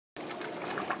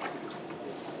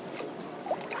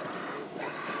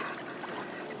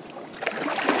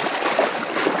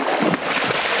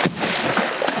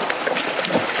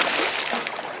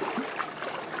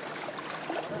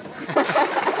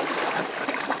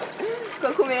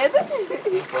medo?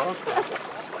 Não importa.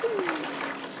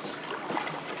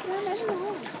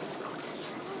 Não.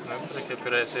 Não porque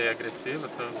parece agressivo,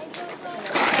 só...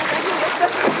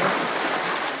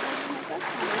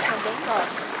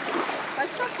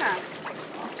 Pode tocar.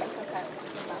 Pode tocar.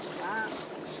 Lá.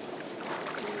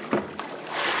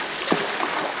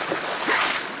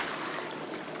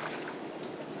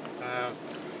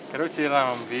 Quero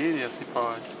tirar um vídeo, se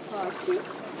pode. Pode sim.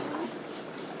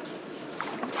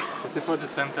 Você pode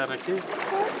sentar aqui?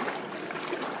 Posso.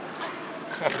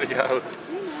 Obrigado.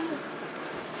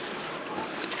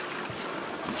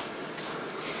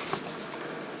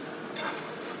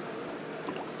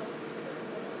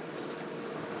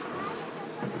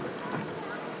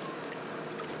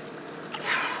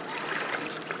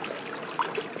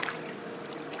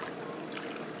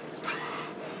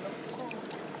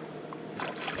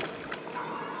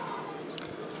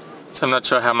 So I'm not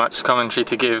sure how much commentary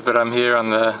to give, but I'm here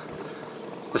on the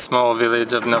small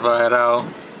village of Novo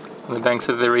Airão, on the banks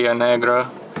of the Rio Negro,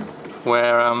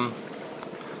 where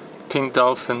pink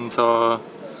dolphins or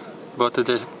bota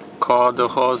de cor de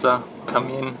rosa come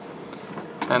in,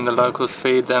 and the locals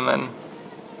feed them, and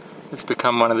it's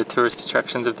become one of the tourist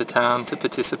attractions of the town to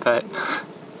participate.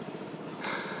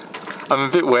 I'm a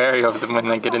bit wary of them when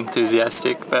they get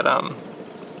enthusiastic, but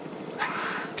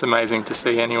it's amazing to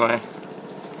see anyway.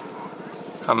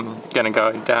 I'm going to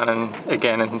go down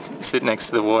again and sit next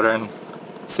to the water and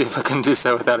see if I can do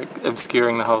so without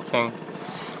obscuring the whole thing.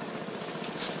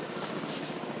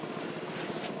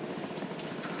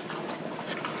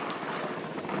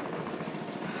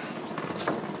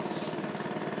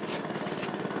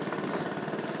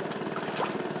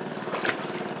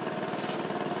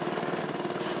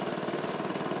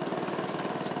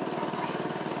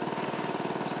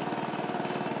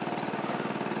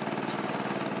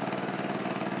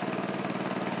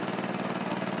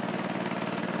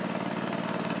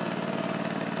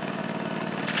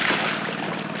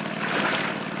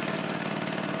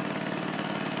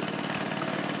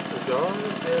 Os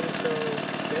olhos deles são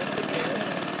bem pequenos.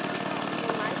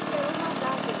 É mais pelo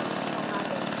radar deles, são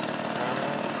nadando.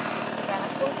 Pegar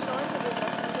nas porções de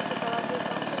vibração do que pela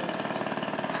visão deles.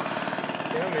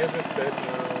 Tem a mesma espécie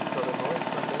na Salomões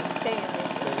também? Tem a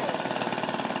mesma espécie.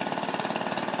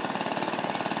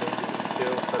 Tem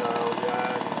seu para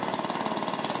olhar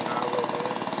na água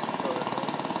deles,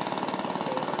 Salomões.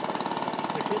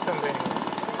 Aqui também,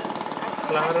 Aqui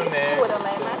claro, é mais né? escura, lá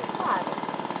é mais clara.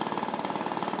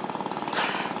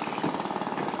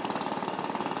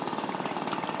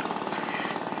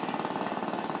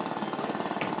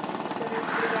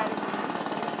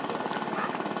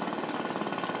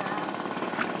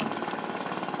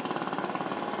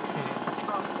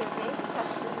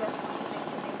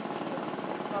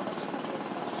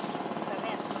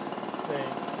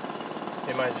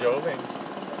 É mais jovem?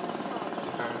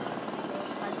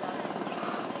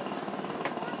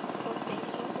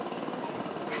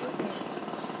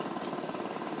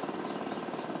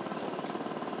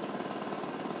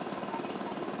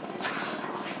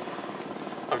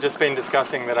 I've just been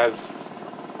discussing that as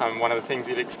one of the things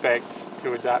you'd expect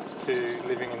to adapt to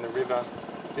living in the river,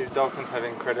 these dolphins have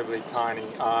incredibly tiny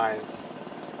eyes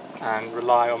and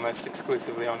rely almost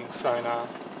exclusively on sonar.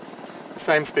 The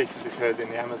same species occurs in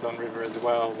the Amazon River as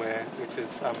well, which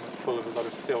is full of a lot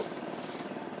of silt.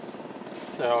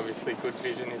 So obviously good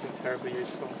vision isn't terribly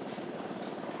useful.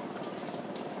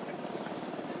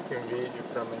 Vídeo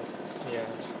para minha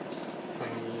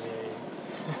família e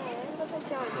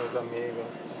meus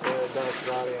amigos da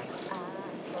Austrália.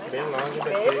 Bem longe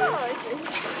daqui. Bem longe.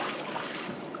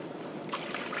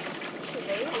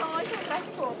 Bem longe atrás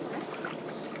de boto, né?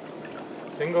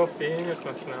 Tem golfinhos,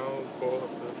 mas não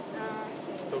botos.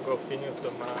 Sim. São golfinhos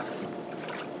do mar.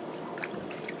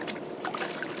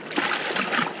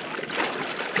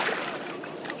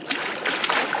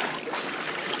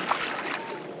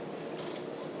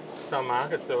 São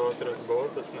marcas de outras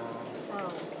botas, não? São.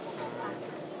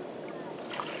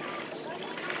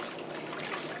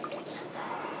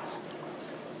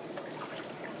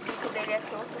 O bico dele é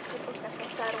torto assim porque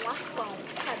acertaram um arpão.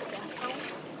 Sabe o que é arpão?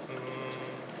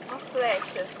 Uma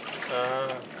flecha.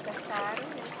 Acertaram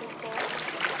e ficou.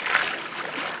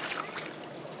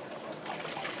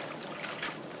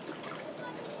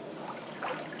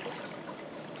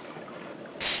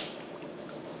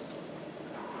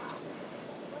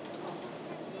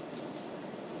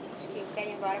 Eu quero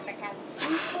ir embora pra casa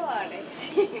 5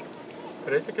 horas.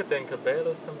 Parece que tem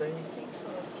cabelos também.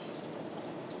 Sensores.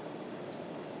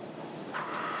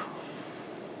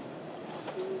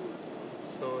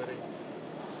 Sorry.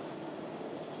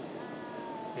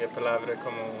 E a palavra é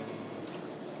como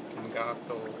um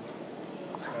gato.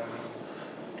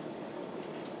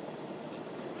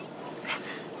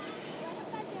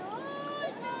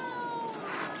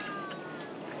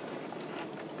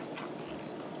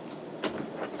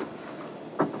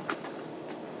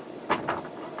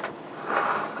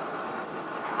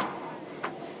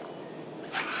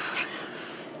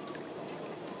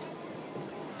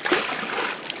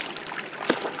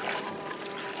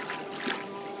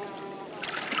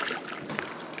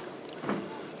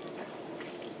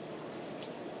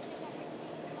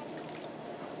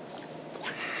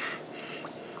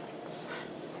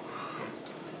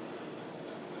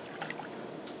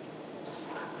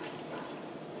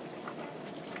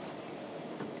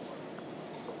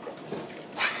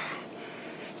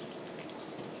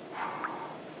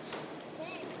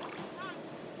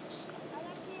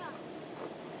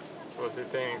 Você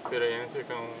tem experiência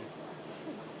com...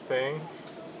 Tem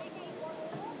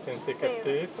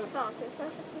cicatrices? Não, tem só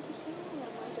essa aqui pequenininha,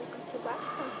 mas eu senti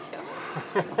bastante, ó.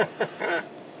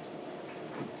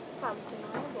 Sabe que não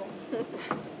é bom.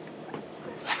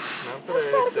 Não Eu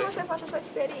espero que parece. você faça essa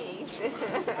experiência.